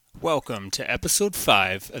Welcome to episode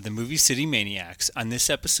 5 of the Movie City Maniacs. On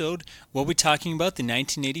this episode, we'll be talking about the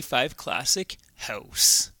 1985 classic,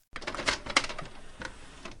 House.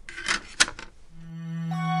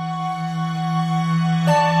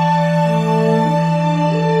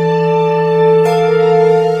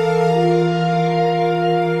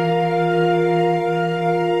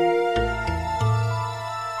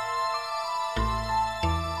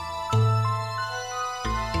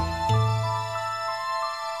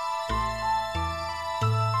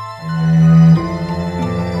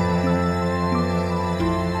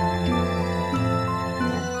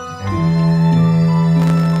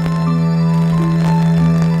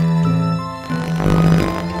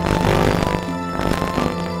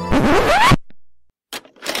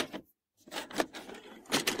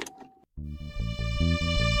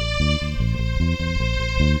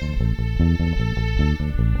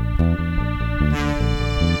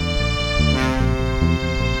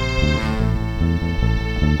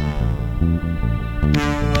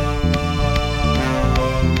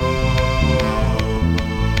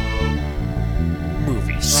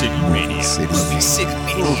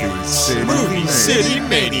 Movie City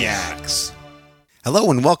Maniacs.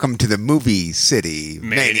 Hello and welcome to the Movie City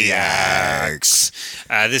Maniacs.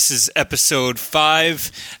 This is episode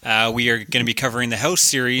 5. We are going to be covering the House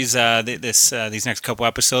series these next couple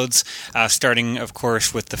episodes, starting, of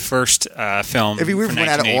course, with the first film. If we went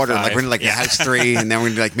out of order, like we're going to House 3, and then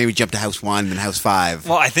we're going to maybe jump to House 1 and House 5.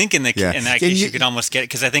 Well, I think in that case you could almost get it,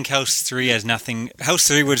 because I think House 3 has nothing. House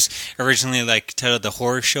 3 was originally titled The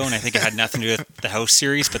Horror Show, and I think it had nothing to do with the House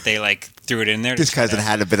series, but they threw it in there just because it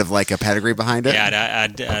had a bit of a pedigree behind it. Yeah,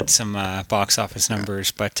 to add some box office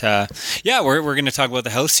numbers. But we're going to talk about the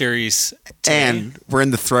House series today. And we're in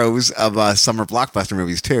the throes of summer blockbuster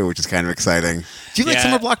movies too, which is kind of exciting. Do you like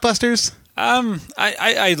summer blockbusters?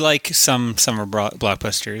 I like some summer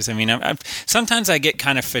blockbusters. I mean, sometimes I get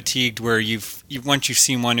kind of fatigued where once you've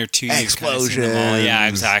seen one or two, you've kind of seen them all. Yeah,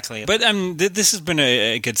 exactly. But this has been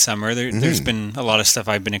a good summer. There's been a lot of stuff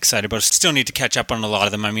I've been excited about. Still need to catch up on a lot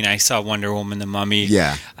of them. I mean, I saw Wonder Woman, The Mummy.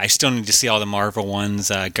 Yeah. I still need to see all the Marvel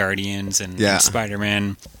ones, Guardians and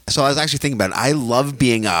Spider-Man. So I was actually thinking about it. I love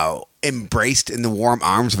being embraced in the warm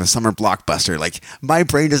arms of a summer blockbuster. My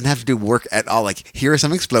brain doesn't have to do work at all. Here are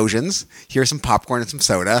some explosions, here's some popcorn and some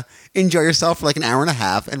soda. Enjoy yourself for an hour and a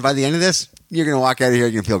half, and by the end of this, you're going to walk out of here,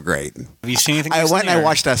 you're going to feel great. Have you seen anything? I went and I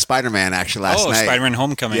watched Spider-Man actually last night. Spider-Man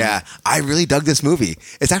Homecoming. Yeah, I really dug this movie.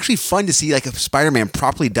 It's actually fun to see a Spider-Man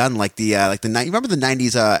properly done, you remember the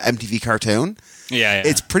 90s MTV cartoon? Yeah.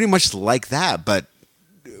 It's pretty much like that, but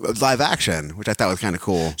live action, which I thought was kind of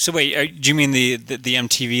cool. So wait, do you mean the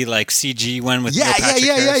MTV CG one with yeah.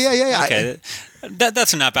 Okay,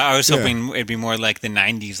 that's not bad. I was hoping it'd be more like the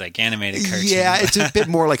 90s animated cartoon. Yeah, it's a bit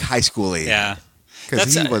more high schooly. Yeah.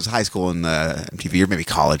 Because he was high school in the MTV, or maybe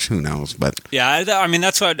college, who knows? But yeah, I mean,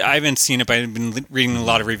 that's what I haven't seen it, but I've been reading a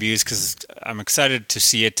lot of reviews because I'm excited to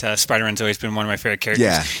see it. Spider-Man's always been one of my favorite characters.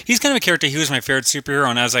 Yeah. He's kind of a character. He was my favorite superhero,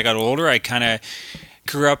 and as I got older, I kind of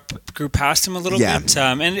grew past him a little bit,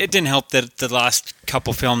 and it didn't help that the last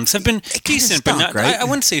couple films have been decent, but not. Right? I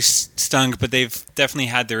wouldn't say stunk, but they've definitely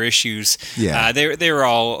had their issues. Yeah, they were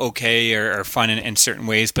all okay or fun in certain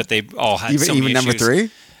ways, but they all had so many even number issues.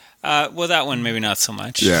 3. Well, that one maybe not so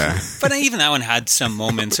much. Yeah, but even that one had some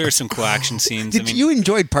moments. There were some cool action scenes. You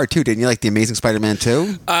enjoyed part 2, didn't you? Like The Amazing Spider-Man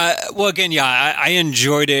 2? Well, again, I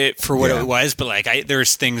enjoyed it for what it was, but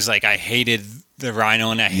there's things I hated the Rhino,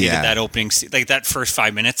 and I hated that opening scene. That first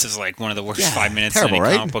 5 minutes is one of the worst 5 minutes in any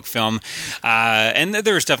comic book film. And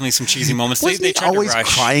there was definitely some cheesy moments. Wasn't they he always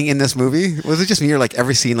crying in this movie? Was it just me, or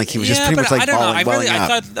every scene, he was just pretty much I don't balling know.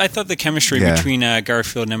 up? I thought the chemistry between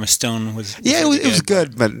Garfield and Emma Stone was it was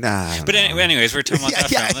good, but But anyways, we're talking about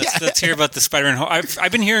that film. Let's hear about the Spider-Man.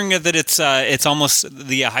 I've been hearing that it's almost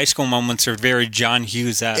the high school moments are very John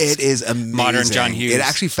Hughes-esque. It is amazing. Modern John Hughes. It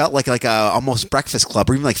actually felt like a almost Breakfast Club,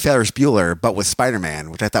 or even Ferris Bueller, but with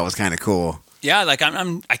Spider-Man, which I thought was kind of cool. Yeah,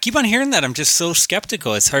 I keep on hearing that. I'm just so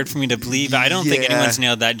skeptical. It's hard for me to believe. I don't think anyone's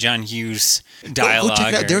nailed that John Hughes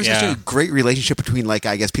dialogue. There's just a great relationship between, I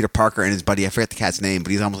guess, Peter Parker and his buddy. I forget the cat's name,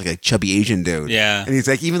 but he's almost like a chubby Asian dude. Yeah. And he's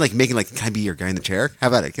even making can I be your guy in the chair? How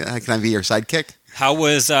about it? Can I be your sidekick? How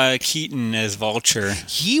was Keaton as Vulture?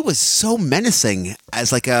 He was so menacing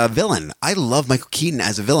as a villain. I love Michael Keaton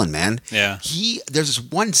as a villain, man. Yeah. There's this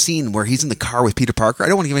one scene where he's in the car with Peter Parker. I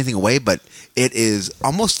don't want to give anything away, but it is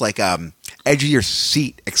almost edge of your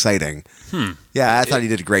seat exciting. Yeah, I thought he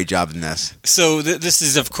did a great job in this. So this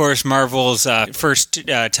is, of course, Marvel's first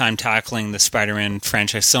time tackling the Spider-Man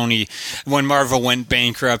franchise. Sony, when Marvel went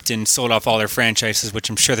bankrupt and sold off all their franchises, which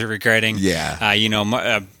I'm sure they're regretting. Yeah.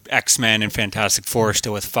 X-Men and Fantastic Four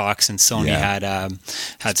still with Fox, and Sony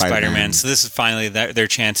had Spider-Man. So this is finally their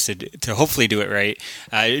chance to hopefully do it right.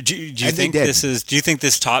 Do you think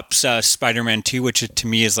this tops Spider-Man 2, which to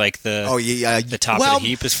me is like the top of the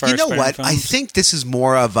heap as far as Spider-Man what? films? I think this is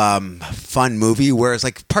more of a fun movie, whereas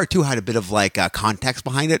like Part 2 had a bit of like context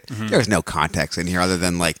behind it. Mm-hmm. There's no context in here other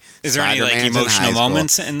than like is there any like emotional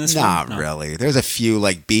moments in this film? Not really. There's a few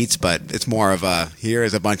like beats, but it's more of here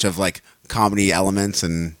is a bunch of like comedy elements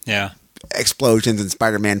and explosions and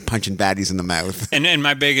Spider-Man punching baddies in the mouth. And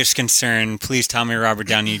my biggest concern, please tell me Robert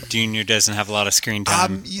Downey Jr. doesn't have a lot of screen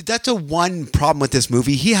time. That's one problem with this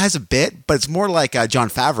movie. He has a bit, but it's more like Jon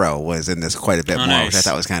Favreau was in this quite a bit more, which I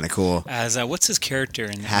thought was kind of cool. As what's his character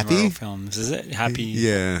in Happy? the Marvel films? Is it Happy?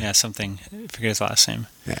 Yeah, something. I forget his last name.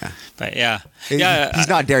 Yeah, but he's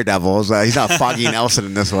not Daredevil. He's not Foggy Nelson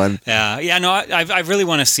in this one. No, I really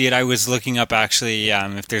want to see it. I was looking up actually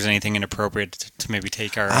if there's anything inappropriate to maybe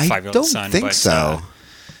take our 5-year-old son. I don't think so.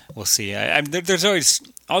 We'll see. There's always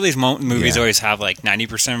all these movies always have like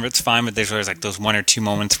 90% of it's fine, but there's always like those 1 or 2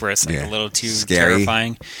 moments where it's like a little too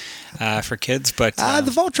terrifying for kids. But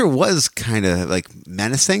the Vulture was kind of like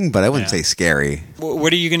menacing, but I wouldn't say scary.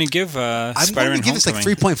 What are you going to give Spider-Man I'm going to give this like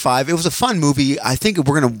 3.5. 3.5. It was a fun movie. I think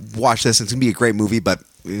we're going to watch this. It's going to be a great movie, but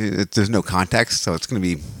there's no context, so it's going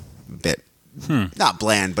to be a bit not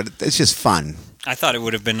bland, but it's just fun. I thought it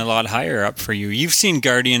would have been a lot higher up for you. You've seen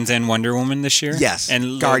Guardians and Wonder Woman this year? Yes.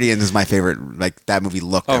 And Guardians is my favorite. Like, that movie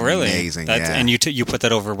looked amazing. And you put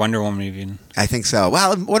that over Wonder Woman even? I think so.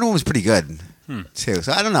 Well, Wonder Woman was pretty good, too.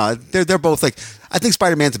 So, I don't know. They're both like... I think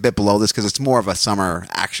Spider-Man's a bit below this because it's more of a summer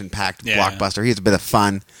action-packed blockbuster. He has a bit of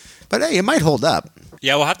fun. But, hey, it might hold up.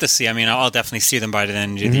 Yeah, we'll have to see. I mean, I'll definitely see them by the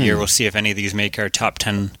end of the year. We'll see if any of these make our top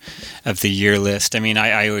 10 of the year list. I mean,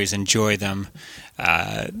 I always enjoy them.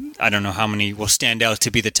 I don't know how many will stand out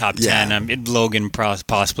to be the top 10. Logan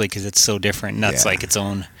possibly because it's so different, and that's like its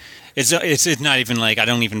own. It's not even like I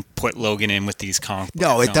don't even put Logan in with these comic book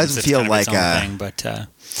films. It doesn't feel like a thing, but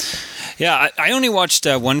I only watched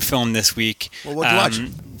one film this week. Well, what did you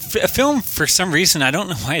watch? A film, for some reason, I don't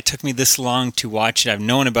know why it took me this long to watch it. I've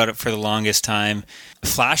known about it for the longest time.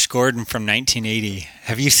 Flash Gordon from 1980.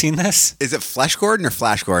 Have you seen this? Is it Flash Gordon or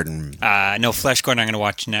Flash Gordon? No, Flash Gordon I'm going to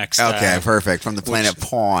watch next. Okay, perfect. From the planet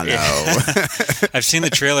Porno. Yeah. I've seen the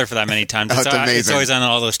trailer for that many times. It's amazing. It's always on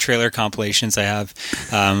all those trailer compilations I have.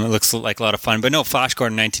 It looks like a lot of fun. But no, Flash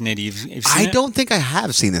Gordon 1980. You've seen it? I don't think I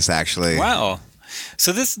have seen this, actually. Wow.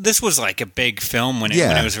 So this was like a big film when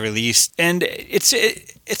it was released, and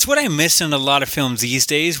it's what I miss in a lot of films these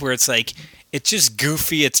days, where it's like it's just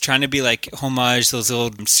goofy. It's trying to be like homage those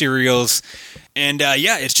old serials, and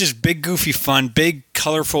it's just big goofy fun, big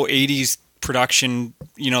colorful 80s production.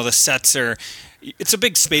 You know, the sets it's a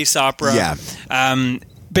big space opera. Yeah.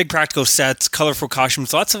 Big practical sets, colorful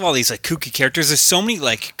costumes, lots of all these like kooky characters. There's so many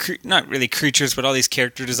like not really creatures, but all these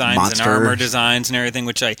character designs and armor designs and everything,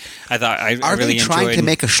 which I thought I really enjoyed. Are they trying to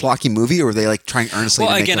make a schlocky movie, or are they like trying earnestly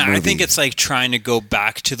to make a movie? I think it's like trying to go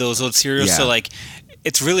back to those old serials. Yeah. So like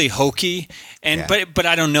it's really hokey, and but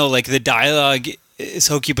I don't know, like the dialogue is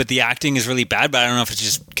hokey, but the acting is really bad. But I don't know if it's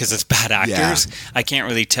just because it's bad actors. Yeah. I can't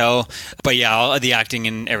really tell. But all the acting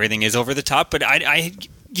and everything is over the top. But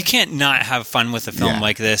you can't not have fun with a film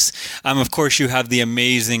like this. Of course, you have the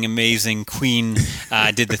amazing Queen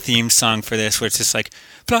did the theme song for this, where it's just like,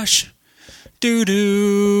 Flush,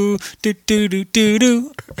 doo-doo,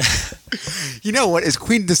 doo-doo-doo-doo-doo. You know what? Is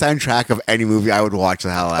Queen the soundtrack of any movie? I would watch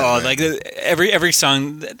the hell out of it. Like every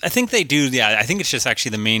song. I think they do. Yeah, I think it's just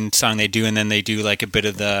actually the main song they do, and then they do like a bit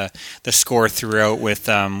of the score throughout with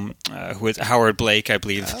Howard Blake, I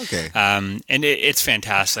believe. Okay. And it's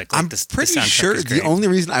fantastic. Like, I'm pretty sure the only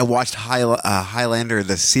reason I watched Highlander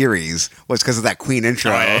the series was because of that Queen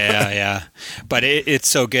intro. Oh, yeah. But it's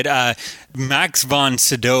so good. Max von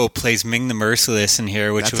Sydow plays Ming the Merciless in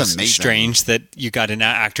here, which was amazing. Strange that you got an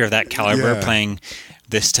actor of that caliber playing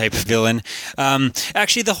this type of villain.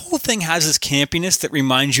 Actually, the whole thing has this campiness that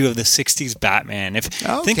reminds you of the 60s Batman.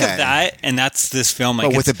 Think of that, and that's this film.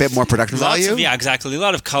 Like, with a bit more production value? Yeah, exactly. A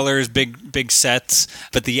lot of colors, big sets,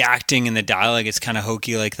 but the acting and the dialogue is kind of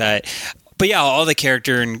hokey like that. But all the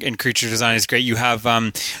character and creature design is great. You have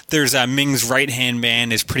there's Ming's right-hand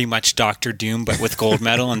man is pretty much Doctor Doom, but with gold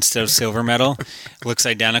metal instead of silver metal. It looks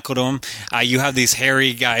identical to him. You have these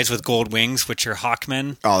hairy guys with gold wings, which are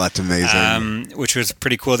Hawkmen. Oh, that's amazing. Which was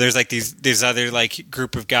pretty cool. There's like these other like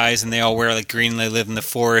group of guys, and they all wear like green. They live in the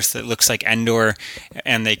forest that looks like Endor,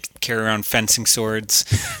 and they carry around fencing swords.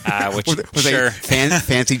 Which was they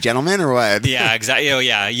fancy gentlemen or what? Yeah, exactly. Oh,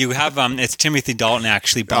 yeah. You have it's Timothy Dalton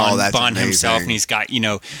actually. Bond himself, and he's got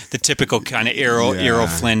the typical kind of Errol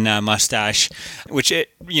Flynn mustache, which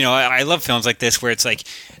I love films like this where it's like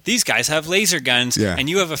these guys have laser guns and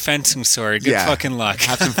you have a fencing sword. Good fucking luck.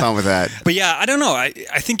 Have some fun with that. But yeah, I don't know. I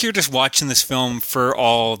think you're just watching this film for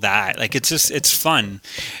all that. Like it's fun.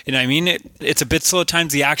 And I mean, it's a bit slow at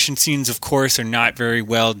times. The action scenes, of course, are not very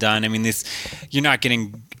well done. I mean, you're not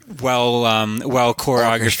getting well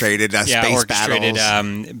choreographed, orchestrated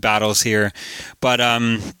battles here. But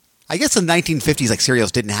I guess the 1950s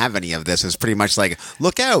serials didn't have any of this. It was pretty much like,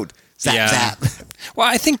 look out. Zap, zap. Well,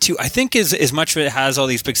 I think as much of it has all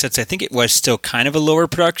these big sets, I think it was still kind of a lower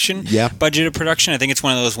budget of production. I think it's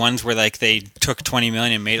one of those ones where they took 20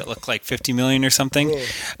 million and made it look like 50 million or something.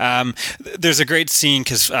 There's a great scene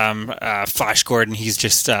because Flash Gordon, he's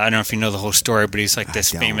just I don't know if you know the whole story, but he's like this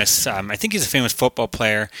famous. I think he's a famous football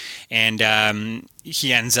player, and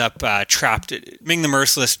he ends up trapped. Ming the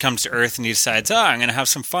Merciless comes to Earth and he decides, I'm going to have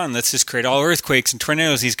some fun. Let's just create all earthquakes and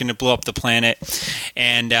tornadoes. He's going to blow up the planet.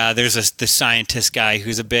 And there's the scientist guy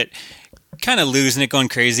who's a bit kind of losing it, going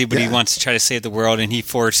crazy, but he wants to try to save the world. And he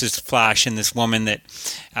forces Flash and this woman that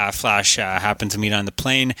Flash happens to meet on the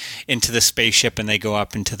plane into the spaceship, and they go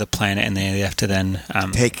up into the planet, and they have to then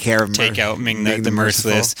take out Ming the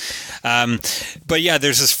Merciless. But yeah,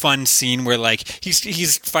 there's this fun scene where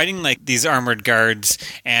he's fighting these armored guards,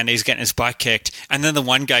 and he's getting his butt kicked, and then the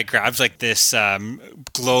one guy grabs this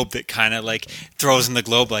globe that kind of throws in the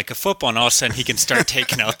globe like a football, and all of a sudden he can start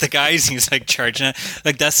taking out the guys. He's charging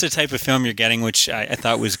it. That's the type of film you're getting, which I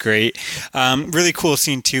thought was great. Really cool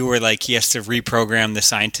scene too, where he has to reprogram the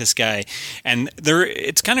scientist guy, and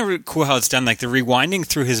it's kind of cool how it's done. They're rewinding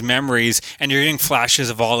through his memories, and you're getting flashes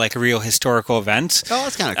of all real historical events. Oh,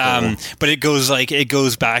 that's kind of cool. But it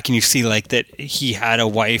goes back, and you see that he had a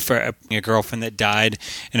wife or a girlfriend that died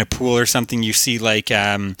in a pool or something. You see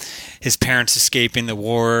his parents escaping the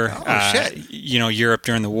war. Shit. Europe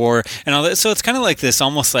during the war and all that. So it's kind of this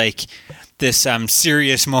almost this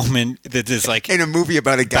serious moment that is in a movie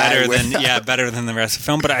about a guy better than the rest of the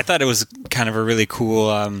film. But I thought it was kind of a really cool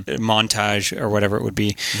montage or whatever it would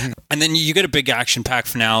be. Mm-hmm. And then you get a big action-packed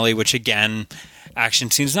finale, which again,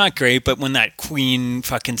 action scene's not great, but when that Queen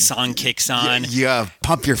fucking song kicks on,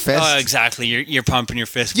 pump your fist. Oh, exactly. You're pumping your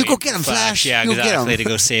fist. You go get him, Flash. Yeah, exactly. To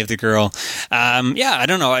go save the girl. I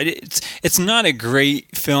don't know. It's not a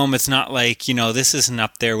great film. It's not this isn't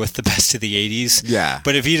up there with the best of the 80s. Yeah.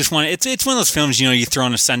 But if you just want it's one of those films, you throw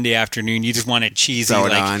on a Sunday afternoon, you just want a cheesy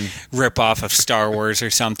rip off of Star Wars or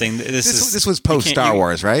something. This was post Star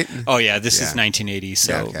Wars, right? Oh yeah, this is 1980.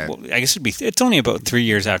 So I guess it's only about 3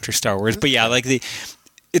 years after Star Wars. But yeah,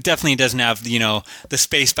 it definitely doesn't have, the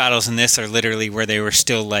space battles in this are literally where they were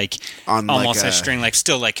still on almost a string,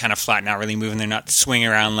 still kind of flat, not really moving. They're not swinging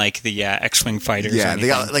around like the X-Wing fighters. Yeah, they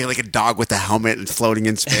got like a dog with a helmet and floating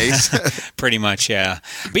in space. Pretty much, yeah.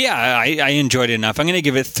 But yeah, I enjoyed it enough. I'm going to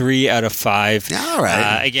give it 3 out of 5. All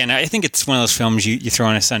right. Again, I think it's one of those films you throw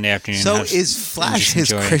on a Sunday afternoon. So is Flash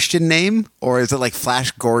his Christian name, or is it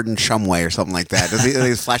Flash Gordon Shumway or something like that?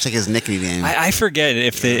 Is Flash his nickname? I forget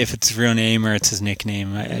if it's his real name or it's his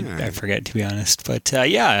nickname. I forget, to be honest, but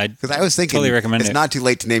because I was thinking, totally recommend it's not too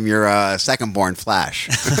late to name your second-born Flash,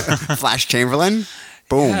 Flash Chamberlain.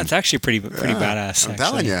 Boom! Yeah, it's actually pretty badass. I'm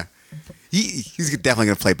telling you, he's definitely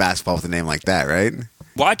going to play basketball with a name like that, right?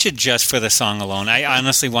 Watch it just for the song alone. I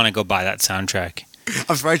honestly want to go buy that soundtrack.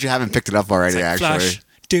 I'm surprised you haven't picked it up already. Actually, Flash.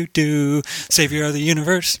 Savior of the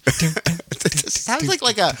universe. It sounds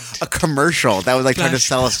like a commercial that was trying to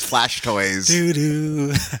sell us Flash toys.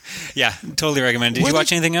 Yeah, totally recommend. Did you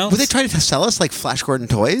watch anything else? Were they trying to sell us Flash Gordon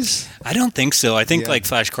toys? I don't think so. I think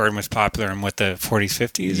Flash Gordon was popular in the 40s,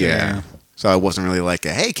 50s. Yeah. So it wasn't really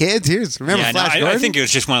hey kids, remember Flash Gordon? I think it was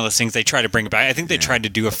just one of those things they tried to bring it back. I think they tried to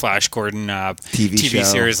do a Flash Gordon TV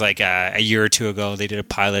series a year or two ago. They did a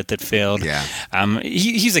pilot that failed. Yeah.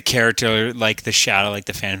 He's a character like the Shadow, like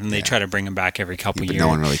the Phantom. They try to bring him back every couple years. No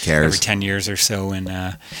one really cares. Every 10 years or so. And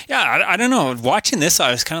I don't know. Watching this, I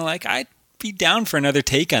was kind of I'd be down for another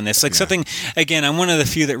take on this. Something, again, I'm one of the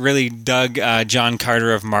few that really dug John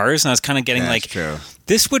Carter of Mars, and I was kind of getting true.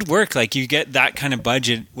 This would work. You get that kind of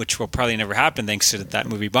budget, which will probably never happen thanks to that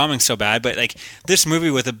movie bombing so bad. But this movie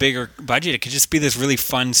with a bigger budget, it could just be this really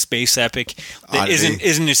fun space epic that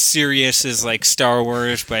isn't as serious as Star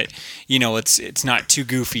Wars, but it's not too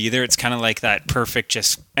goofy either. It's kind of that perfect,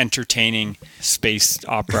 just entertaining space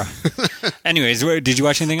opera. Anyways, did you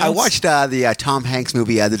watch anything else? I watched the Tom Hanks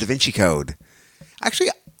movie, The Da Vinci Code. Actually,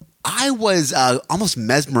 I was almost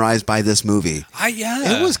mesmerized by this movie.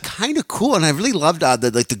 It was kind of cool, and I really loved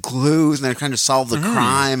the clues, and they kind of solved the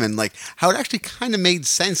crime, and like how it actually kind of made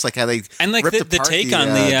sense, like how they ripped the apart take on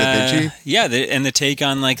the Da Vinci. And the take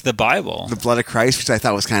on like the Bible, the blood of Christ, which I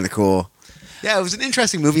thought was kind of cool. Yeah, it was an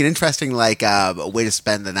interesting movie, an interesting like way to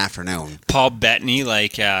spend an afternoon. Paul Bettany,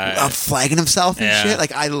 like flagging himself and shit.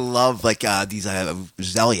 Like I love like these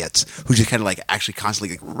zealots who just kind of like actually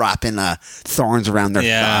constantly like wrapping thorns around their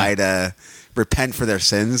thigh to repent for their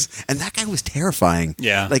sins. And that guy was terrifying.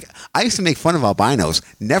 Yeah, like I used to make fun of albinos.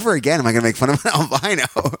 Never again am I going to make fun of an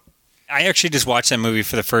albino. I actually just watched that movie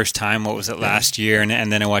for the first time. What was it, last year?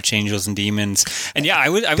 And then I watched Angels and Demons. And yeah, I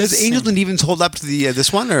was. Does Angels and Demons hold up to the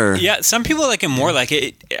this one? Or yeah, some people like it more. Like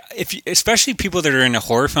it, especially people that are into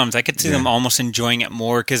horror films, I could see them almost enjoying it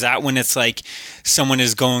more because that when it's like someone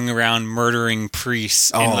is going around murdering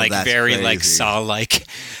priests in like very crazy. like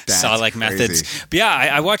Saw-like methods. But yeah,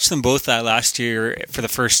 I watched them both last year for the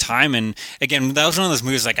first time, and again, that was one of those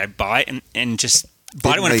movies like I bought and just.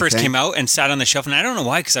 Bought it when it first came out and sat on the shelf, and I don't know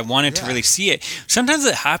why because I wanted to really see it. Sometimes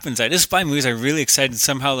it happens. I just buy movies I'm really excited.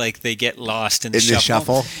 Somehow, like they get lost in the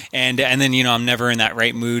shuffle, and then I'm never in that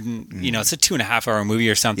right mood. And it's a 2.5 hour movie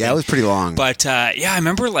or something. Yeah, it was pretty long. But I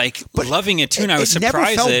remember like loving it too, and I was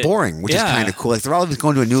surprised. It never felt boring, which is kind of cool. Like they're always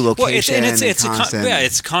going to a new location. Well,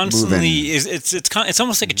 it's constantly it's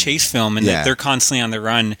almost like a chase film, and they're constantly on the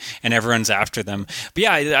run, and everyone's after them. But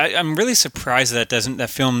yeah, I'm really surprised that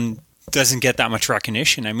film doesn't get that much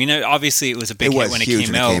recognition. I mean, obviously it was a big hit when it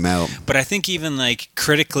came out, but I think even like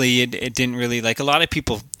critically it didn't really, like a lot of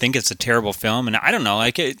people think it's a terrible film, and I don't know,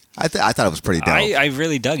 like it. I thought it was pretty dope. I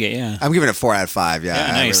really dug it. Yeah, I'm giving it 4 out of 5. Yeah, nice.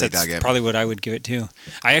 I really That's dug it. Probably what I would give it too.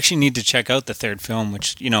 I actually need to check out the third film,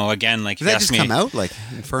 which again, like did that just come out like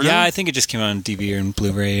Inferno? Yeah, I think it just came out on DVD and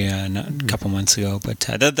Blu-ray a couple months ago. But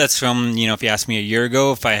that's from if you asked me a year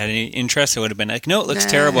ago if I had any interest, I would have been like, no, it looks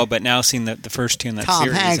terrible. But now seeing the first two in that Tom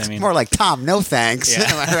series, Hanks, more like Tom, no thanks.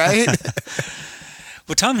 Yeah. Am I right?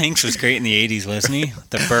 Well, Tom Hanks was great in the 80s, wasn't he?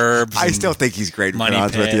 The Burbs. I still think he's great. Money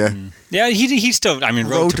Pit. With you. Yeah, he still. I mean,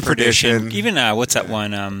 Road to Perdition. Even what's that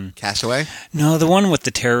one? Castaway. No, the one with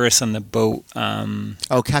the terrorists on the boat.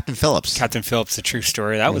 Captain Phillips. Captain Phillips, The True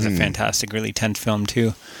Story. That was a fantastic, really tense film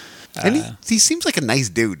too. And he seems like a nice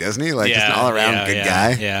dude, doesn't he? Like just an all around good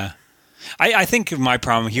guy. Yeah. I think my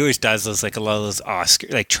problem, he always does those, like a lot of those Oscar,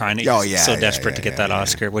 like trying to, so desperate to get that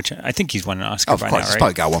Oscar, which I think he's won an Oscar by now, right? He's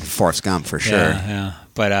probably got one for Forrest Gump for sure. Yeah.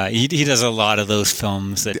 But he does a lot of those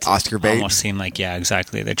films that Oscar bait. Almost seem like,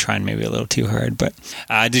 exactly. They're trying maybe a little too hard. But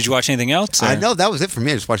did you watch anything else? No, that was it for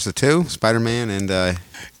me. I just watched the 2, Spider-Man and...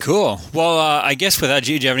 Cool. Well, I guess with that,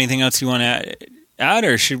 do you have anything else you want to add,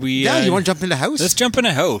 or should we... Yeah, you want to jump into house? Let's jump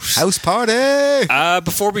into house. House party!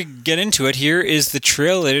 Before we get into it, here is the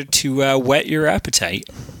trailer to whet your appetite.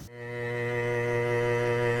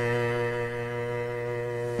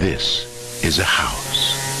 This is a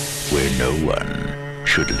house where no one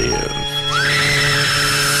should live.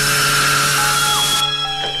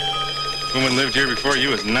 Woman lived here before you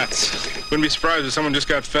was nuts. Wouldn't be surprised if someone just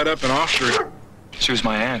got fed up and offed her. She was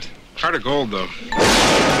my aunt. Heart of gold, though.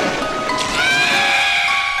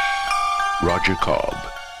 Roger Cobb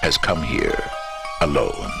has come here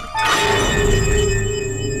alone.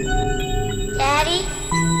 Daddy?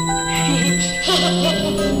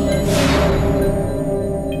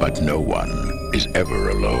 But no one is ever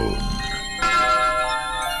alone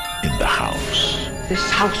in the house. This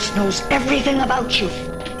house knows everything about you.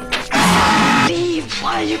 Leave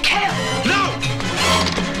while you can. No!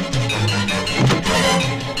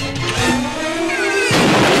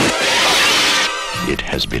 It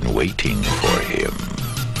has been waiting for him.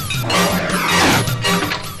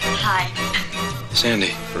 Hi.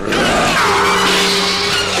 Sandy.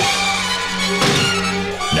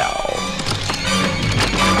 Now,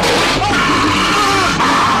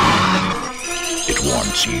 it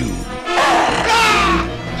wants you.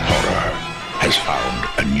 Horror has found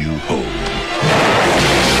a new home.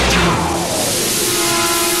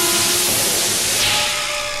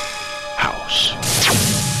 House.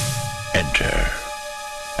 Enter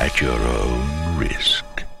at your own risk.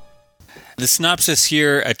 The synopsis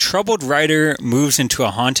here: a troubled writer moves into a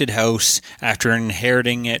haunted house after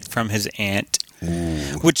inheriting it from his aunt.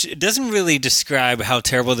 Ooh. Which doesn't really describe how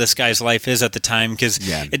terrible this guy's life is at the time, because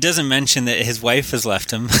it doesn't mention that his wife has left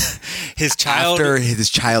him. His child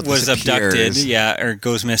was abducted, or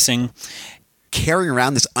goes missing. carrying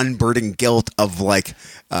around this unburdened guilt of like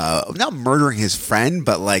not murdering his friend,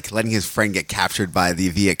 but like letting his friend get captured by the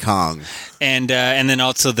Viet Cong. And then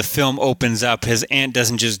also the film opens up. His aunt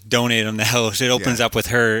doesn't just donate him the house; it opens up with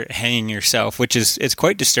her hanging herself, which is it's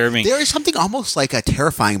quite disturbing. There is something almost like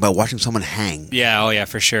terrifying about watching someone hang. Yeah, oh yeah,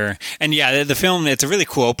 for sure. And yeah, the film, it's a really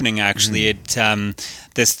cool opening. Actually, it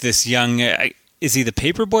this young. Is he the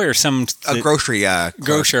paper boy or some... A grocery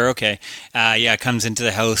grocer, okay. Comes into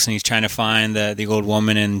the house and he's trying to find the old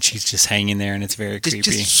woman and she's just hanging there and it's very creepy.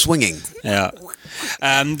 Just swinging. Yeah.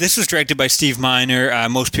 This was directed by Steve Miner.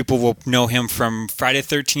 Most people will know him from Friday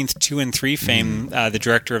the 13th 2 and 3 fame, the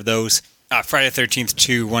director of those. Friday the 13th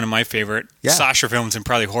 2, one of my favorite slasher films and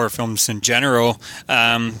probably horror films in general.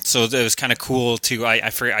 So it was kind of cool to. I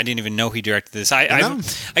didn't even know he directed this. I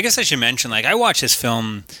guess I should mention, like, I watched this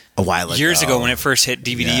film a while ago, years ago when it first hit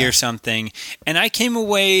DVD or something, and I came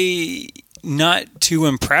away not too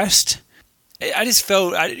impressed. I just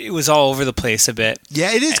felt it was all over the place a bit.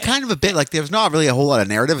 Yeah, it is kind of a bit like there's not really a whole lot of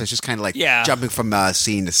narrative. It's just kind of like jumping from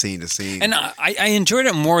scene to scene to scene. And I enjoyed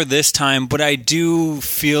it more this time, but I do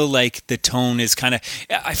feel like the tone is kind of...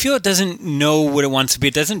 I feel it doesn't know what it wants to be.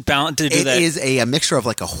 It doesn't balance to do that. It is a mixture of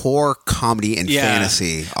like a horror, comedy, and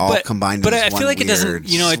fantasy all combined. But in I this feel like it doesn't.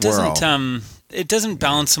 It doesn't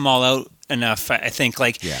balance them all out enough. I think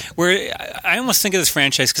where I almost think of this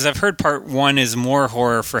franchise because I've heard part 1 is more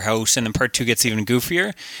horror for House and then part 2 gets even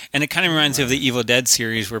goofier, and it kind of reminds me of the Evil Dead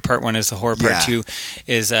series where part 1 is the horror, part 2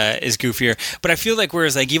 is goofier. But I feel like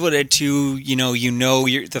whereas like Evil Dead 2,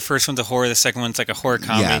 the first one's a horror, the second one's like a horror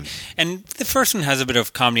comedy, and the first one has a bit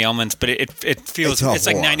of comedy elements, but it feels it's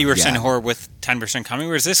like 90% horror with 10% comedy,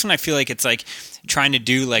 whereas this one I feel like it's like trying to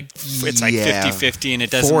do like it's like 50-50 and it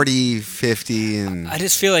doesn't 40-50 and I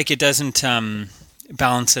just feel like it doesn't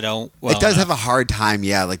balance it out well. It does enough. have a hard time,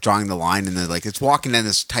 like drawing the line and like it's walking in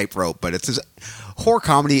this tightrope, but horror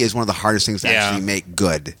comedy is one of the hardest things to actually make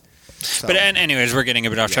good. So. But anyways, we're getting a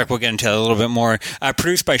bit off track. We'll get into that a little bit more.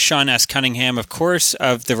 Produced by Sean S. Cunningham, of course,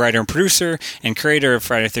 of the writer and producer and creator of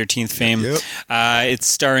Friday the 13th fame. Yep. It's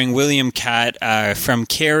starring William Catt from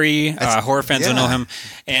Carrie. Horror fans will know him.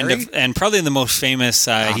 And probably the most famous,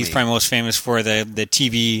 he's probably most famous for the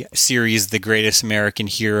TV series The Greatest American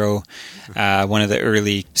Hero, one of the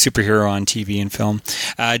early superhero on TV and film.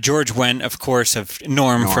 George Wendt, of course, of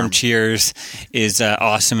Norm from Cheers, is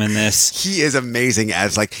awesome in this. He is amazing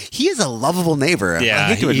as he is a lovable neighbor.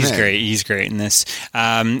 Yeah, he's great. He's great in this.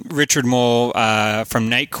 Richard Mole from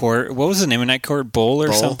Night Court. What was the name of Night Court? Bull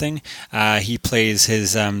or something? He plays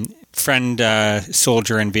his friend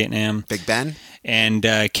soldier in Vietnam. Big Ben? And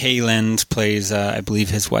Kay Lenz plays, I believe,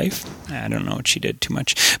 his wife. I don't know what she did too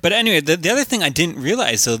much. But anyway, the other thing I didn't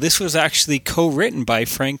realize, though, this was actually co-written by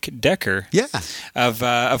Frank Decker. Yeah.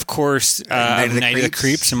 Of course, Night of the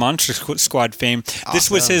Creeps and Monster Squad fame. Awesome.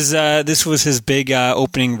 This was his big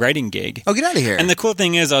opening writing gig. Oh, get out of here. And the cool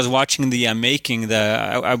thing is, I was watching the making.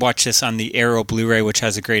 I watched this on the Arrow Blu-ray, which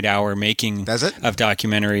has a great hour making of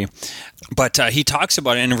documentary. But he talks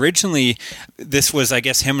about it, and originally this was, I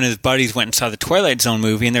guess, him and his buddies went and saw the Twilight Zone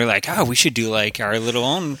movie, and they're like, we should do like our little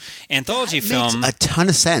own anthology film. Makes a ton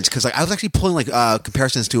of sense, because I was actually pulling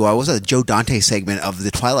comparisons to what was a Joe Dante segment of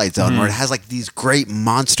the Twilight Zone, where it has like these great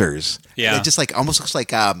monsters. Yeah. It just like almost looks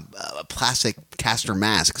like plastic caster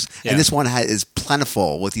masks. Yeah. And this one is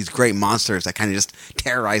plentiful with these great monsters that kind of just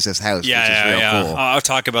terrorize this house, which is real cool. I'll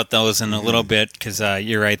talk about those in a little bit, because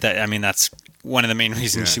you're right. That's one of the main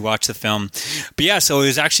reasons you watch the film. But yeah, so it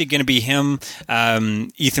was actually going to be him,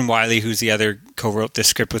 Ethan Wiley, who's the other co-wrote the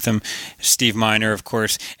script with him, Steve Miner, of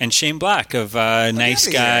course, and Shane Black of Nice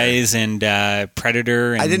Guys and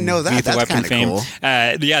Predator. And I didn't know that. That's kind of cool.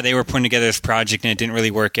 They were putting together this project and it didn't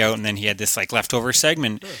really work out, and then he had this like leftover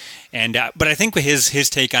segment. Sure. And but I think his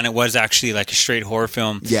take on it was actually like a straight horror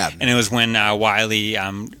film. Yeah. And it was when Wiley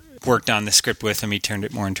worked on the script with him, he turned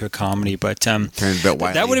it more into a comedy. But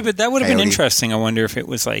that would have been interesting. I wonder if it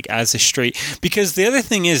was like as a straight, because the other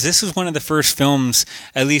thing is, this was one of the first films,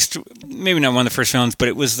 at least maybe not one of the first films, but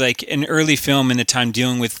it was like an early film in the time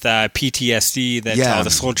dealing with PTSD that all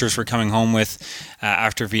the soldiers were coming home with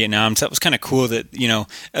after Vietnam. So it was kind of cool that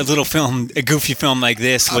a goofy film like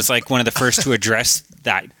this was like one of the first to address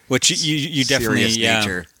that, which you definitely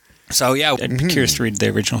nature. So yeah, I'd be curious to read the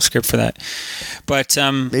original script for that. But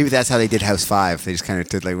maybe that's how they did House 5. They just kind of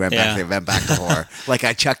did went back to horror, like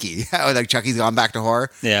Chucky. Like Chucky's gone back to horror.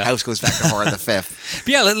 Yeah, House goes back to horror at the 5th.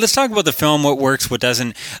 But yeah, let's talk about the film. What works, what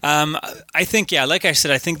doesn't. I think like I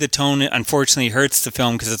said, I think the tone unfortunately hurts the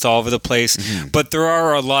film because it's all over the place. Mm-hmm. But there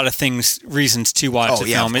are a lot of reasons to watch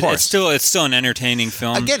the film. It's still an entertaining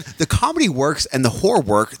film. Again, the comedy works and the horror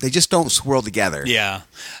work. They just don't swirl together. Yeah,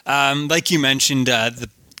 like you mentioned,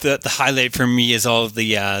 the highlight for me is all of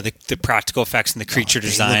the practical effects and the creature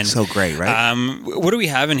design. Look so great, right? What do we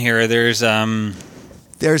have in here? There's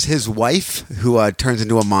his wife who turns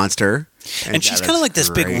into a monster. And she's kind of like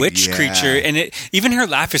this big witch creature, and even her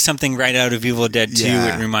laugh is something right out of Evil Dead 2.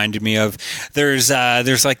 It reminded me of. There's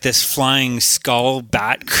like this flying skull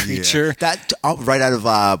bat creature that right out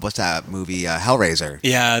of what's that movie, Hellraiser?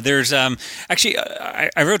 Yeah, there's actually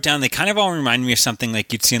I wrote down they kind of all remind me of something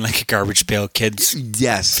like you'd see in like a Garbage Pail Kids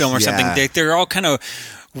film or something. They're all kind of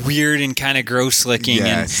weird and kind of gross looking,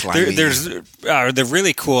 and they're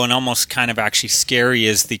really cool and almost kind of actually scary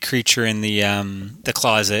as the creature in the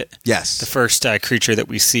closet. Yes, the first creature that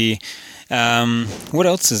we see. What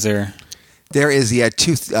else is there? There is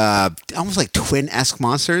two almost like twin-esque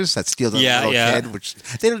monsters that steal the little kid, which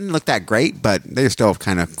they didn't look that great, but they're still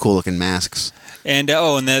kind of cool-looking masks. And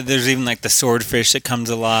there's even like the swordfish that comes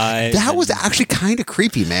alive. That was actually kind of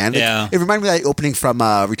creepy, man. It reminded me of that opening from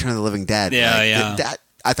Return of the Living Dead. That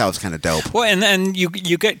I thought was kind of dope. Well, and then you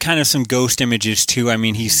get kind of some ghost images too. I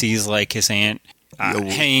mean, he sees like his aunt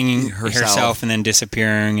hanging herself and then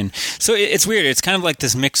disappearing, and so it's weird. It's kind of like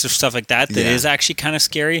this mix of stuff like that is actually kind of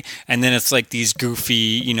scary, and then it's like these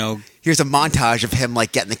goofy, Here's a montage of him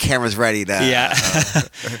like getting the cameras ready to. Yeah.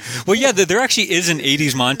 Well, yeah, there actually is an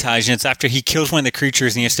 80s montage, and it's after he kills one of the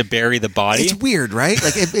creatures and he has to bury the body. It's weird, right?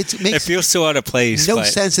 Like it makes it feels so out of place. No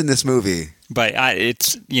sense in this movie. But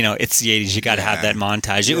it's the 80s. You got to have that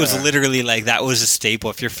montage. It was literally like that was a staple.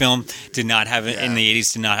 If your film did not have it in the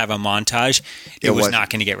 80s, did not have a montage, it was not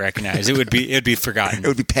going to get recognized. It would be forgotten. It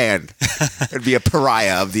would be panned. It would be a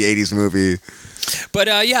pariah of the 80s movie. But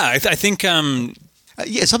I think.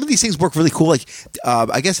 Some of these things work really cool. Like,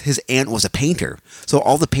 I guess his aunt was a painter, so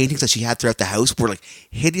all the paintings that she had throughout the house were like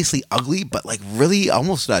hideously ugly, but like really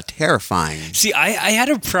almost terrifying. See, I had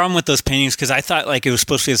a problem with those paintings because I thought like it was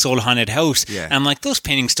supposed to be this old haunted house. Yeah. And I'm like, those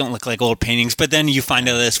paintings don't look like old paintings, but then you find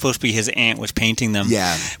out that it's supposed to be his aunt was painting them.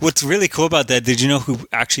 Yeah. What's really cool about that? Did you know who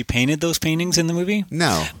actually painted those paintings in the movie?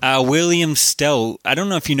 No. William Stout. I don't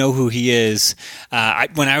know if you know who he is.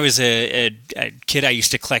 When I was a kid, I used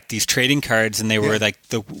to collect these trading cards, and they were like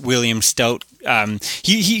the William Stout.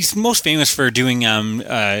 He's most famous for doing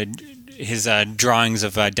his drawings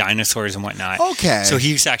of dinosaurs and whatnot. Okay. So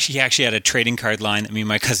he actually had a trading card line that me and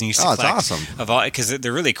my cousin used to collect. That's awesome. Of all, because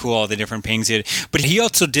they're really cool, all the different paintings he did. But he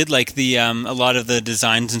also did like the a lot of the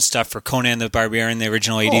designs and stuff for Conan the Barbarian, the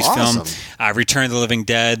original 80s film, Return of the Living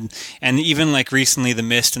Dead, and even like recently The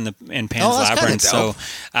Mist and Pan's Labyrinth. So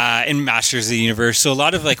in Masters of the Universe. So a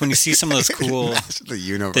lot of like when you see some of those cool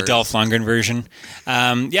the Dolph Lundgren version.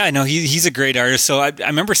 He's a great artist. So I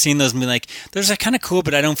remember seeing those and being like, those are kind of cool,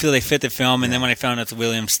 but I don't feel they fit the film. And then when I found out it's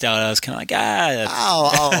William Stout, I was kind of like,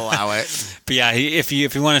 I'll allow it. But yeah, if you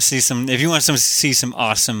want to see some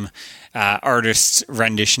awesome artists'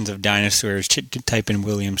 renditions of dinosaurs, type in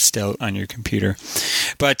William Stout on your computer.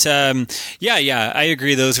 But I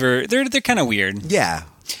agree. They're kind of weird. Yeah.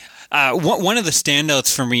 One of the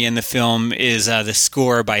standouts for me in the film is the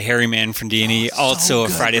score by Harry Manfredini, also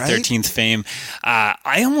good, a Friday 13th fame.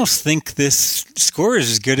 I almost think this score is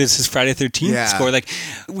as good as his Friday 13th score. Like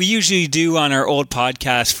we usually do on our old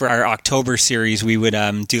podcast for our October series, we would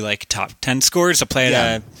do like top 10 scores to play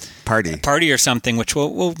at a party or something, which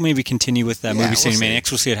we'll maybe continue with Movie City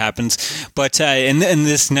Maniacs. We'll see what happens. But and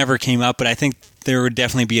this never came up, but I think there would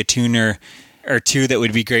definitely be a tuner or two that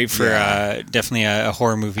would be great for definitely a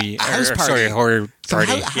horror movie. A horror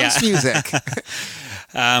party. House music.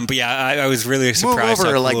 But I was really surprised. Move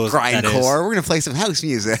over how like cool grindcore. We're gonna play some house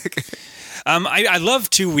music. I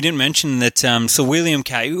love too. We didn't mention that. So William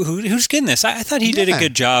Cat, who's good in this? I thought he did a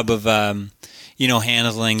good job of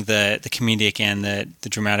handling the comedic and the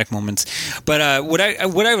dramatic moments. But what I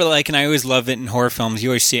really like, and I always love it in horror films. You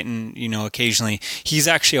always see it in occasionally. He's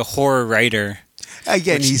actually a horror writer.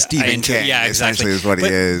 Again, he's Stephen King. Yeah, exactly. Essentially is what he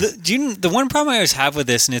is. The one problem I always have with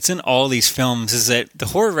this, and it's in all these films, is that the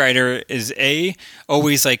horror writer is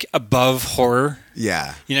always like above horror.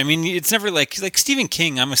 Yeah. You know what I mean? It's never like Stephen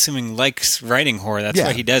King, I'm assuming, likes writing horror. That's Yeah.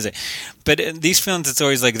 why he does it. But in these films, it's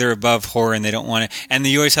always like they're above horror and they don't want to. And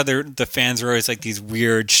you always have the fans are always like these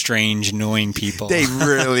weird, strange, annoying people. They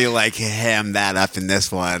really like ham that up in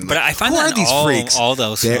this one. But I find who that are these in freaks? all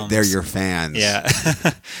those films. They're your fans. Yeah.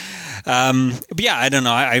 But yeah, I don't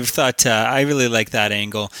know. I've thought I really like that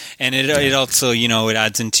angle, and it also it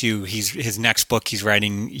adds into his next book he's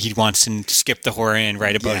writing. He wants to skip the horror and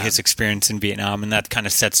write about his experience in Vietnam, and that kind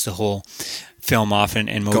of sets the whole film off in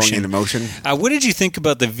motion. Going into motion. What did you think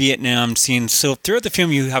about the Vietnam scene? So throughout the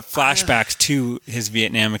film, you have flashbacks to his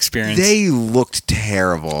Vietnam experience. They looked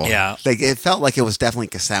terrible. Yeah. Like it felt like it was definitely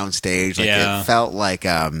like a sound stage. Like it felt like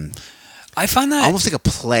I find that almost like a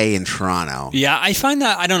play in Toronto. Yeah, I find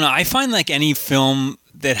that, I don't know, I find like any film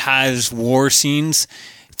that has war scenes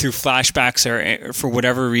through flashbacks or for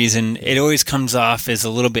whatever reason, it always comes off as a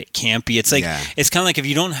little bit campy. It's like, it's kind of like if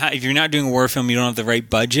you're not doing a war film, you don't have the right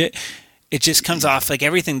budget. It just comes off like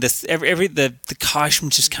everything. The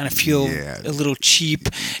costumes just kind of feel a little cheap,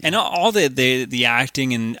 and all the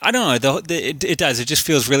acting, and I don't know. It does. It just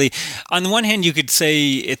feels really. On the one hand, you could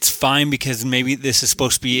say it's fine because maybe this is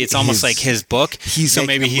supposed to be. It's almost like his book, so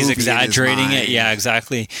maybe he's exaggerating it. Yeah,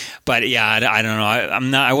 exactly. But yeah, I don't know.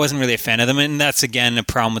 I'm not. I wasn't really a fan of them, and that's again a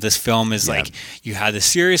problem with this film. Is like you had the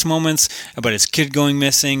serious moments about his kid going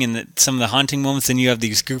missing, and some of the haunting moments. Then you have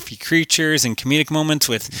these goofy creatures and comedic moments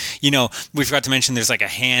with we forgot to mention there's like a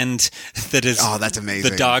hand that is... Oh, that's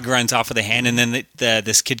amazing. The dog runs off with a hand, and then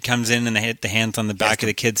this kid comes in and they hit the hands on the back of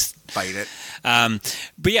the kid's... Bite it.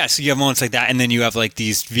 But yeah, so you have moments like that, and then you have like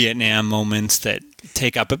these Vietnam moments that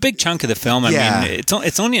take up a big chunk of the film. I mean,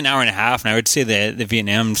 it's only an hour and a half, and I would say the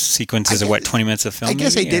Vietnam sequences are 20 minutes of film. I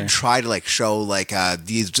guess they did try to like show like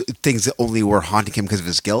these things that only were haunting him because of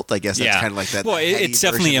his guilt. I guess that's kind of like that. Well, it's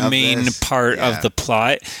definitely a main part of the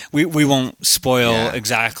plot. We won't spoil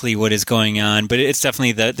exactly what is going on, but it's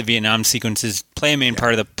definitely the Vietnam sequences play a main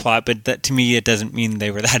part of the plot. But that, to me, it doesn't mean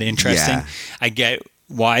they were that interesting. Yeah. I get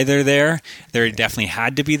why they're there. They definitely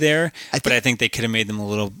had to be there, but I think they could have made them a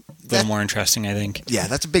little more interesting, I think. Yeah,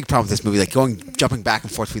 that's a big problem with this movie. Like jumping back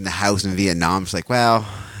and forth between the house and Vietnam. It's like, well,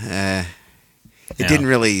 it didn't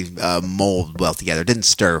really mold well together. It didn't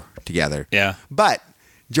stir together. Yeah. But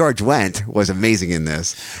George Wendt was amazing in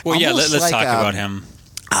this. Well, Almost let's talk about him.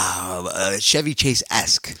 Chevy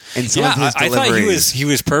Chase-esque. In some Yeah, of his I thought deliveries. he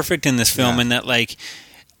was perfect in this film, in that like.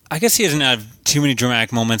 I guess he doesn't have too many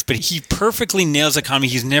dramatic moments, but he perfectly nails the comedy.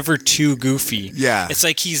 He's never too goofy. Yeah. It's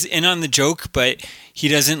like he's in on the joke, but he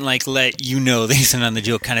doesn't like let you know that he's in on the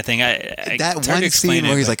joke kind of thing. That one scene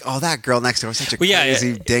where he's like, "Oh, that girl next door was such a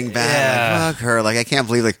crazy dingbat. Yeah. Like, fuck her. Like, I can't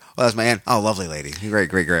believe, like, oh, that's my aunt. Oh, lovely lady. Great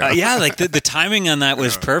girl." Yeah, like the timing on that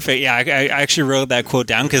was perfect. Yeah, I actually wrote that quote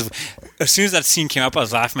down because as soon as that scene came up, I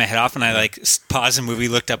was laughing my head off, and I like paused the movie,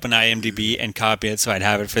 looked up on IMDb, and copied it so I'd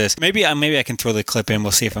have it for this. Maybe I can throw the clip in.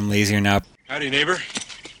 We'll see if I'm lazy or not. Howdy, neighbor.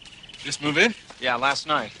 Just move in? Yeah, last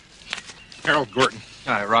night. Harold Gorton.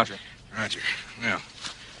 Hi, Roger. Roger. Well,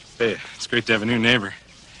 hey, it's great to have a new neighbor.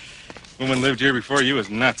 Woman lived here before you was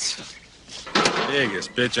nuts.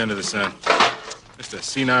 Biggest bitch under the sun. Just a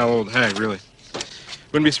senile old hag, really.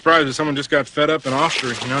 Wouldn't be surprised if someone just got fed up and off her,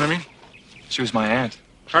 you know what I mean? She was my aunt.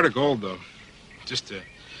 Heart of gold, though. Just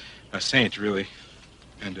a saint, really.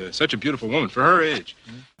 And such a beautiful woman for her age.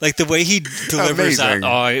 Like the way he delivers Amazing.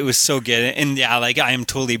 that, it was so good. And yeah, like I am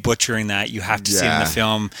totally butchering that. You have to see it in the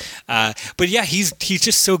film. But yeah, he's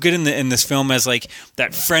just so good in this film as like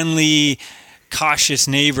that friendly, cautious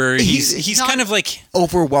neighbor. He's kind of like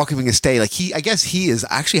over welcoming his stay. Like I guess he is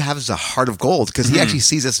actually has a heart of gold because he actually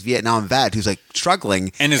sees this Vietnam vet who's like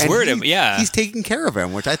struggling and is worried him. Yeah, he's taking care of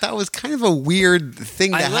him, which I thought was kind of a weird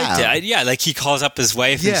thing to have. I liked it. Like he calls up his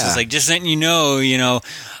wife and says like, just letting you know.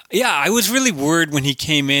 Yeah, I was really worried when he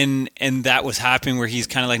came in and that was happening, where he's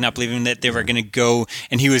kind of like not believing that they were going to go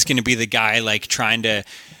and he was going to be the guy like trying to.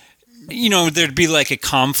 There'd be like a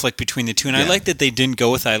conflict between the two. And I like that they didn't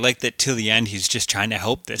go with it. I like that till the end, he's just trying to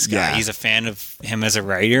help this guy. Yeah. He's a fan of him as a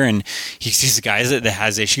writer, and he sees a guy that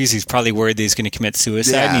has issues. He's probably worried that he's going to commit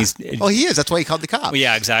suicide. Yeah. And he is. That's why he called the cops. Well,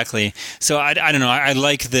 yeah, exactly. So I don't know. I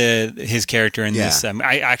like his character in this.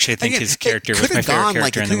 I actually think his character was my favorite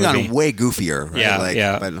character in the movie. It could have gone way goofier.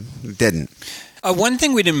 Right? But it didn't. One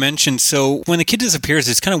thing we didn't mention, so when the kid disappears,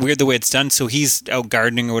 it's kind of weird the way it's done. So he's out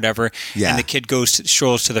gardening or whatever, and the kid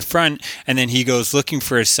strolls to the front, and then he goes looking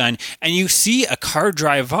for his son, and you see a car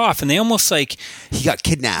drive off, and they almost like... He got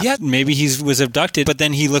kidnapped. Yeah, maybe he was abducted, but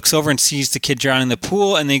then he looks over and sees the kid drowning in the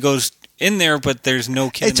pool, and then he goes in there, but there's no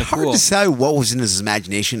kid It's in the hard pool. to say what was in his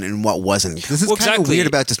imagination and what wasn't. This is Well, kind of exactly. weird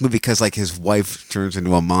about this movie because like his wife turns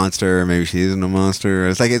into a monster, or maybe she isn't a monster.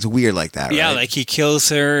 It's like it's weird like that. Yeah, right? like he kills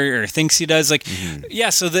her or thinks he does. Like, yeah.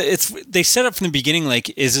 So they set up from the beginning.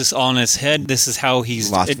 Like, is this all in his head? This is how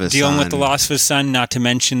he's Loss of his dealing with son. the loss of his son. Not to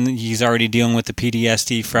mention he's already dealing with the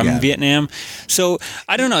PTSD from Yeah. Vietnam. So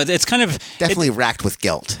I don't know. It's kind of definitely racked with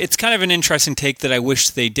guilt. It's kind of an interesting take that I wish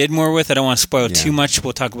they did more with. I don't want to spoil too much.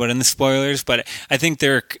 We'll talk about it in the spoilers, but I think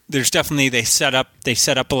there's definitely they set up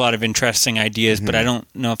a lot of interesting ideas, but I don't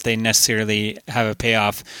know if they necessarily have a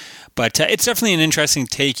payoff. But it's definitely an interesting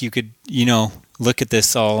take. You could look at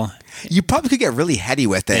this all. You probably could get really heady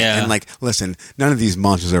with it and like, listen, none of these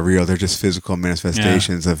monsters are real. They're just physical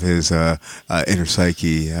manifestations of his inner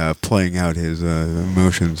psyche, playing out his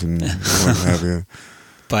emotions and what have you.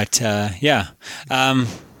 But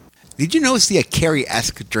did you notice the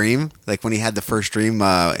Carrie-esque dream? Like when he had the first dream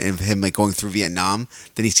of him like going through Vietnam,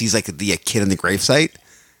 then he sees like the kid on the gravesite.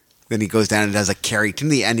 Then he goes down and does like Carrie.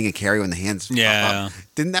 Didn't the ending of Carrie when the hands pop up?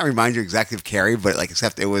 Didn't that remind you exactly of Carrie? But like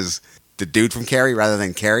except it was the dude from Carrie rather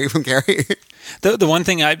than Carrie from Carrie. The one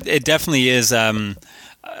thing it definitely is. I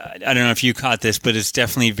don't know if you caught this, but it's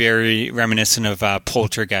definitely very reminiscent of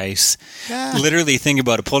Poltergeist. Yeah. Literally, think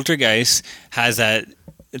about it. Poltergeist has that.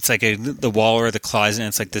 It's like the wall or the closet. And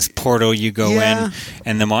it's like this portal you go in,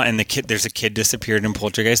 and the kid. There's a kid disappeared in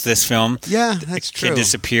Poltergeist. This film, That's the true. kid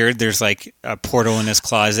disappeared. There's like a portal in his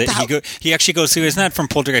closet. He actually goes through. Isn't that from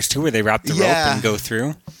Poltergeist 2 where they wrap the rope and go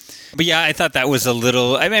through? But yeah, I thought that was a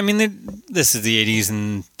little. I mean, this is the '80s,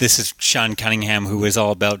 and this is Sean Cunningham, who was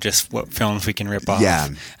all about just what films we can rip off. Yeah.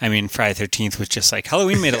 I mean, Friday the 13th was just like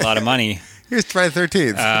Halloween made a lot of money. Here's Friday the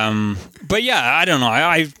 13th. But yeah, I don't know.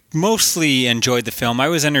 I mostly enjoyed the film. I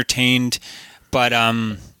was entertained, but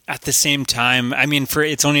at the same time, I mean,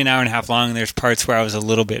 it's only an hour and a half long, and there's parts where I was a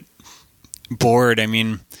little bit bored. I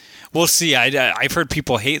mean, we'll see. I've heard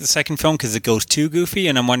people hate the second film because it goes too goofy,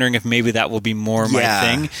 and I'm wondering if maybe that will be more my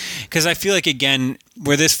thing. Because I feel like, again,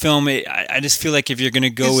 where this film, I just feel like if you're going to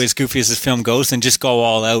go as goofy as this film goes, then just go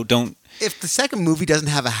all out. Don't. If the second movie doesn't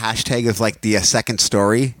have a hashtag of like the second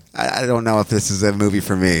story, I don't know if this is a movie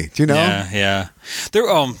for me. Do you know? Yeah. There.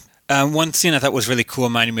 One scene I thought was really cool,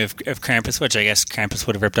 reminding me of Krampus, which I guess Krampus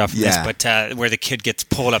would have ripped off from this, but where the kid gets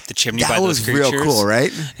pulled up the chimney by those creatures. That was real cool,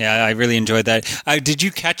 right? Yeah, I really enjoyed that. Did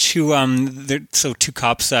you catch who? So two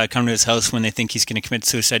cops come to his house when they think he's going to commit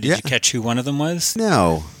suicide. Did you catch who one of them was?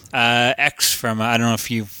 No. X from I don't know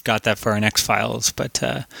if you've got that far in X-Files, but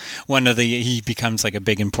he becomes like a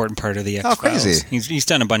big important part of the X-Files. Oh, crazy! He's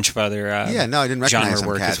done a bunch of other I didn't recognize genre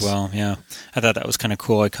work cats. as well. Yeah, I thought that was kind of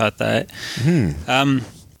cool. I caught that.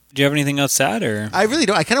 Do you have anything else to add, or? I really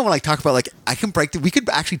don't. I kind of want to talk about we could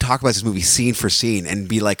actually talk about this movie scene for scene and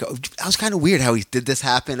be like, oh, that was kind of weird how he did this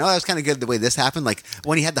happen. Oh, that was kind of good the way this happened. Like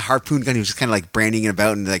when he had the harpoon gun, he was just kind of like branding it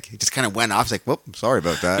about and like it just kind of went off. It's like, whoop, sorry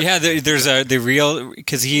about that. Yeah, there's the real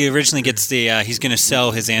because he originally gets he's going to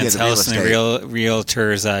sell his aunt's house, and the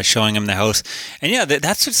realtor's showing him the house, and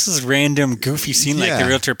that's just this random goofy scene. Like the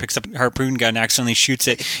realtor picks up a harpoon gun, accidentally shoots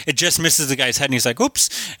it. It just misses the guy's head, and he's like,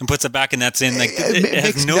 "Oops," and puts it back, and that's in. Like it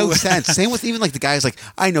makes no sense. Same with even like the guy's like,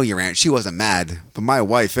 I know your aunt. She wasn't mad, but my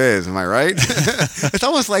wife is. Am I right? It's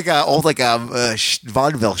almost like a old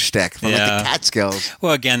vaudeville shtick from like the Catskills.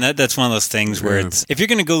 Well, again, that's one of those things where it's if you're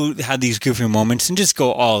going to go have these goofy moments, and just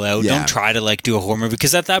go all out. Don't try to like do a horror movie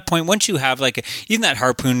because at that point, once you have like even that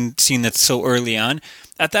harpoon scene that's so early on.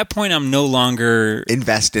 At that point, I'm no longer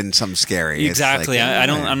invest in some scary. Exactly, like,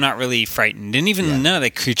 I'm not really frightened, and even none of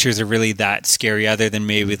the creatures are really that scary, other than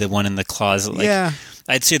maybe the one in the closet. Like,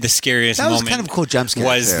 I'd say the scariest moment kind of a cool jump scare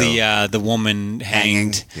was too. the woman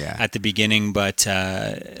hanged at the beginning, but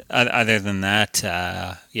other than that,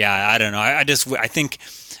 I don't know. I think.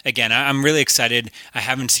 Again, I'm really excited. I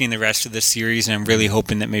haven't seen the rest of the series, and I'm really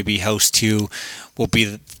hoping that maybe House 2 will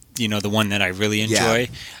be the one that I really enjoy.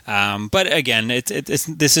 But again,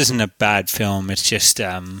 this isn't a bad film. It's just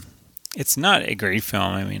it's not a great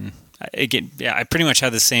film. I mean, I pretty much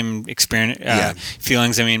had the same experience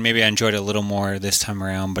feelings. I mean, maybe I enjoyed it a little more this time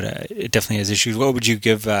around, but it definitely has issues. What would you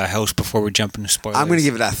give House before we jump into spoilers? I'm going to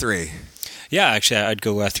give it a 3. Yeah, actually, I'd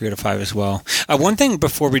go 3 out of 5 as well. One thing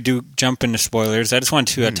before we do jump into spoilers, I just want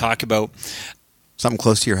to talk about something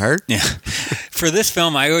close to your heart. Yeah, for this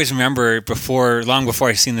film, I always remember long before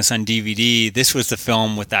I seen this on DVD. This was the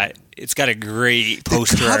film with that. It's got a great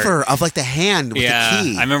poster. The cover of like the hand with the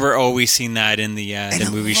key. I remember always seeing that in the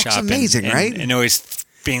movie shop. Amazing, right? And always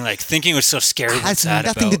being like thinking it was so scary. It has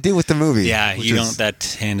nothing to do with the movie. Yeah,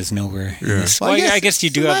 that hand is nowhere. Yeah. Well, I guess you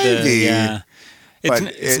do have the. Yeah.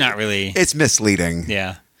 It's not really. It's misleading.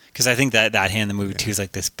 Yeah, Because I think that hand in the movie, too, is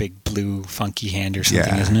like this big blue funky hand or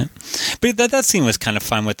something, Yeah. isn't it? But that scene was kind of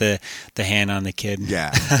fun with the hand on the kid.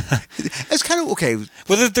 Yeah. It's kind of okay.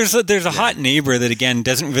 Well, there's a hot neighbor that, again,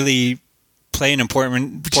 doesn't really play an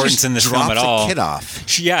importance in this film at all. Drops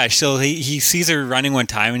the kid off. So he sees her running one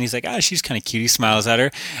time and he's like, she's kind of cute. He smiles at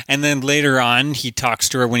her. And then later on, he talks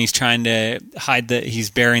to her when he's trying to he's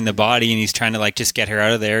burying the body and he's trying to like just get her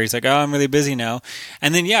out of there. He's like, I'm really busy now.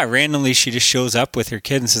 And then, randomly she just shows up with her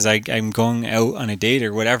kid and says, I'm going out on a date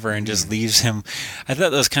or whatever, and just leaves him. I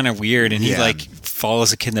thought that was kind of weird. And he like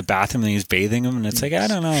follows the kid in the bathroom and he's bathing him. And it's like, I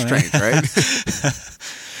don't know. Strange, right?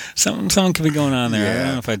 Something could be going on there. I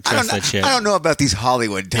don't know if I'd trust that shit. I don't know about these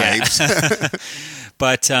Hollywood types.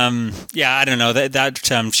 But I don't know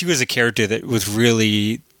that she was a character that was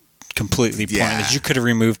really completely pointless. Yeah. You could have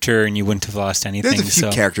removed her and you wouldn't have lost anything. There's a few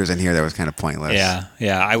characters in here that was kind of pointless.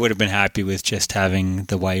 Yeah. I would have been happy with just having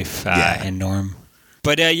the wife and Norm.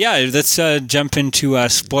 But let's jump into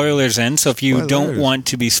spoilers then. So if you don't want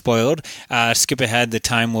to be spoiled, skip ahead. The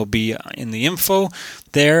time will be in the info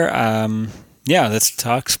there. Let's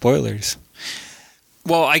talk spoilers.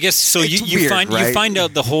 Well, I guess so. You find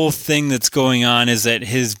out the whole thing that's going on is that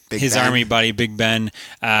his army buddy Big Ben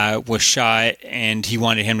was shot, and he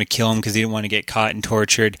wanted him to kill him because he didn't want to get caught and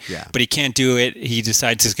tortured. Yeah. But he can't do it. He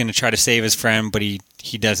decides he's going to try to save his friend, but he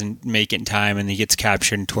doesn't make it in time, and he gets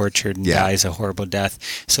captured and tortured and dies a horrible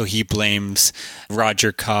death. So he blames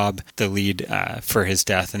Roger Cobb, the lead, for his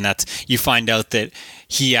death, and you find out that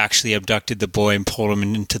he actually abducted the boy and pulled him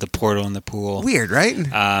into the portal in the pool. Weird, right?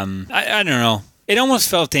 I don't know. It almost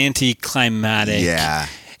felt anticlimactic. Yeah.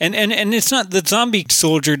 And it's not, the zombie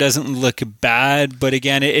soldier doesn't look bad, but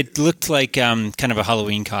again, it looked like kind of a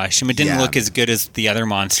Halloween costume. It didn't look as good as the other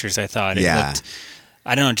monsters, I thought. It looked,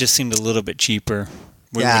 I don't know, it just seemed a little bit cheaper.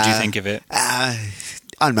 What did you think of it?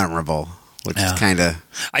 Unmemorable, which is kind of...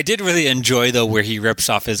 I did really enjoy, though, where he rips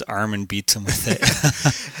off his arm and beats him with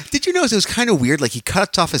it. Did you notice it was kind of weird? Like, he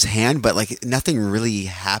cuts off his hand, but like nothing really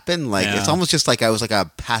happened. Like, it's almost just like I was like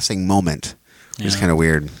a passing moment. It was kind of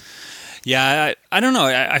weird. Yeah, I don't know.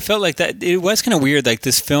 I felt like that. It was kind of weird. Like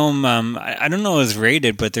this film, I don't know, it was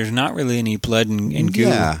rated, but there's not really any blood and goo.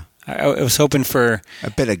 Yeah. I was hoping for a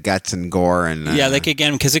bit of guts and gore and like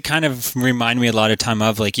again, because it kind of reminded me a lot of time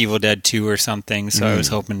of like Evil Dead 2 or something. So I was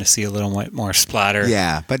hoping to see a little more splatter.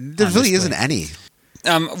 Yeah, but there really isn't any.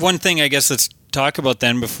 One thing I guess let's talk about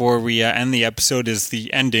then before we end the episode is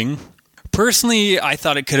the ending. Personally, I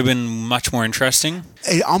thought it could have been much more interesting.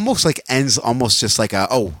 It almost like ends almost just like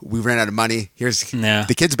we ran out of money. Here's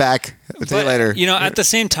the kid's back. I'll tell you later. At the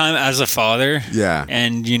same time, as a father,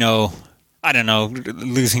 and I don't know,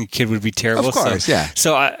 losing a kid would be terrible. Of course,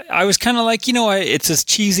 So I was kind of like, it's this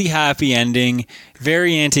cheesy, happy ending,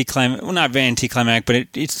 very anticlimactic. Well, not very anticlimactic,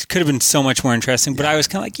 but it could have been so much more interesting. But I was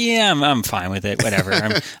kind of like, I'm fine with it. Whatever.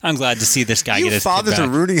 I'm glad to see this guy get his kid back. Fathers are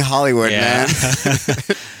ruining Hollywood, man.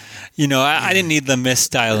 I didn't need the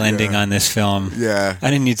Mist-style ending on this film. Yeah. I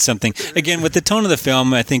didn't need something. Again, with the tone of the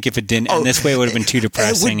film, I think if it didn't end this way, it would have been too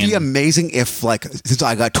depressing. It would be amazing if, like, since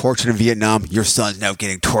I got tortured in Vietnam, your son's now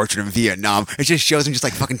getting tortured in Vietnam. It just shows him just,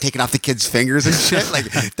 like, fucking taking off the kid's fingers and shit. Like,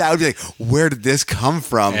 that would be like, where did this come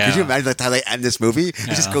from? Yeah. Could you imagine how they end this movie?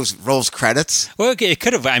 It just rolls credits. Well, okay, it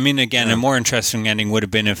could have. I mean, again, a more interesting ending would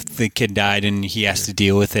have been if the kid died and he has to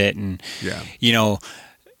deal with it. And,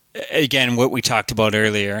 again, what we talked about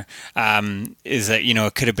earlier is that,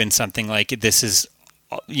 it could have been something like this is,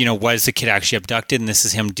 was the kid actually abducted and this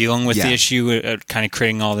is him dealing with the issue, kind of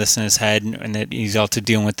creating all this in his head, and that he's also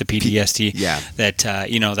dealing with the PTSD. That,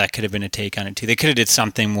 that could have been a take on it too. They could have did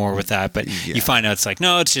something more with that, but you find out it's like,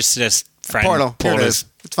 no, it's just this friend. Portal. Here it is.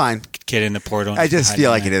 It's fine. Kid in the portal. I just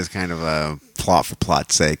feel like it is kind of a plot for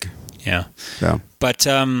plot's sake. Yeah. So. But,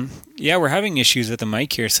 we're having issues with the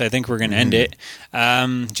mic here, so I think we're going to end it. Do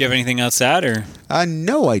you have anything else to add? Or?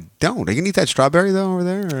 No, I don't. I can eat that strawberry, though, over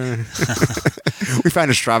there. We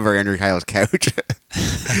found a strawberry under Kyle's couch.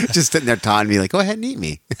 Just sitting there taunting me, like, go ahead and eat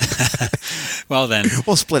me. Well, then.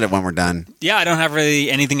 We'll split it when we're done. Yeah, I don't have really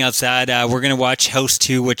anything else to add. We're going to watch House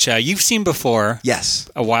 2, which you've seen before. Yes.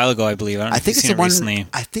 A while ago, I believe. I think it's the one recently.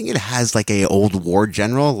 I think it has like a old war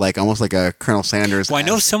general, like almost like a Colonel Sanders. Well, I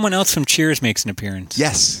know someone else from Cheers makes an appearance.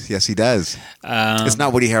 Yes, he does. It's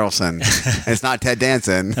not Woody Harrelson. And it's not Ted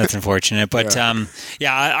Danson. That's unfortunate. But, I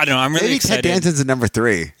don't know. I'm really excited. Ted Danson's at number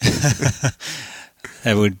 3.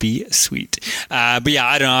 That would be sweet. But yeah,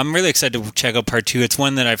 I don't know. I'm really excited to check out part 2. It's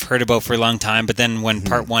one that I've heard about for a long time, but then when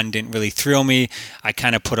part 1 didn't really thrill me, I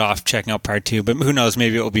kind of put off checking out part 2. But who knows?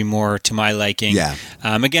 Maybe it will be more to my liking. Yeah.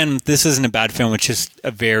 Again, this isn't a bad film. It's just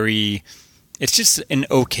a very it's just an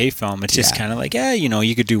okay film. It's just kind of like,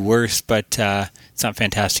 you could do worse, but it's not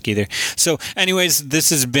fantastic either. So anyways,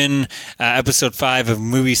 this has been episode 5 of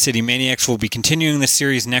Movie City Maniacs. We'll be continuing the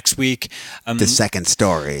series next week. The second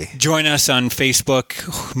story. Join us on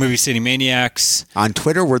Facebook, Movie City Maniacs. On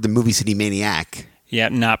Twitter, we're the Movie City Maniac. Yeah,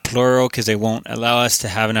 not plural, because they won't allow us to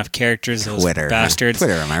have enough characters, those bastards.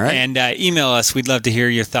 Twitter, am I right? And email us. We'd love to hear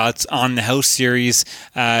your thoughts on the House series.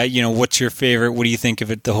 What's your favorite? What do you think of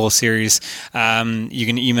it, the whole series? You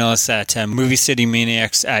can email us at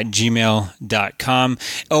moviecitymaniacs@gmail.com.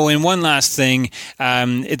 Oh, and one last thing.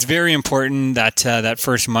 It's very important that that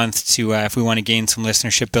first month to, if we want to gain some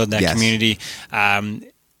listenership, build that community,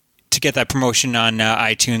 to get that promotion on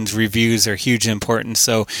iTunes. Reviews are hugely important.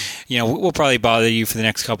 So, we'll probably bother you for the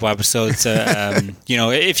next couple episodes.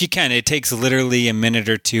 If you can, it takes literally a minute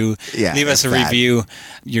or two. Leave us a review,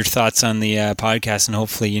 your thoughts on the podcast, and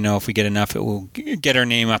hopefully, if we get enough, it will get our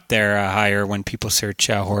name up there higher when people search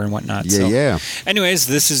horror and whatnot. Anyways,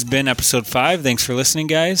 this has been episode 5. Thanks for listening,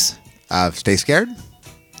 guys. Stay scared.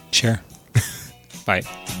 Sure. Bye.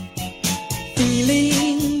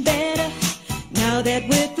 Feeling better now that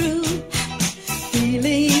we're through.